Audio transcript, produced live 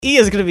E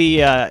is going to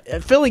be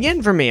filling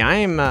in for me.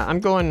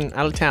 I'm going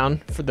out of town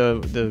for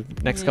the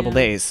next couple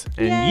days,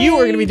 and you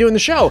are going to be doing the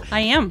show. I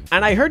am.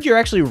 And I heard you're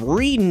actually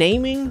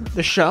renaming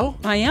the show.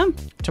 I am.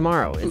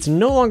 Tomorrow. It's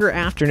no longer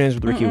Afternoons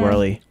with Ricky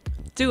Worley.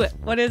 Do it.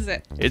 What is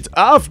it? It's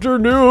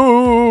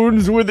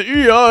Afternoons with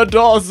Ia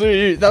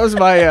Dawsey. That was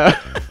my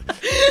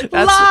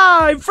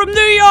Live from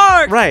New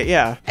York. right.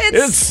 Yeah.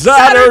 It's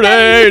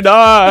Saturday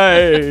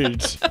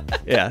night.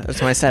 Yeah,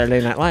 that's my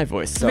Saturday Night Live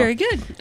voice. So. Very good.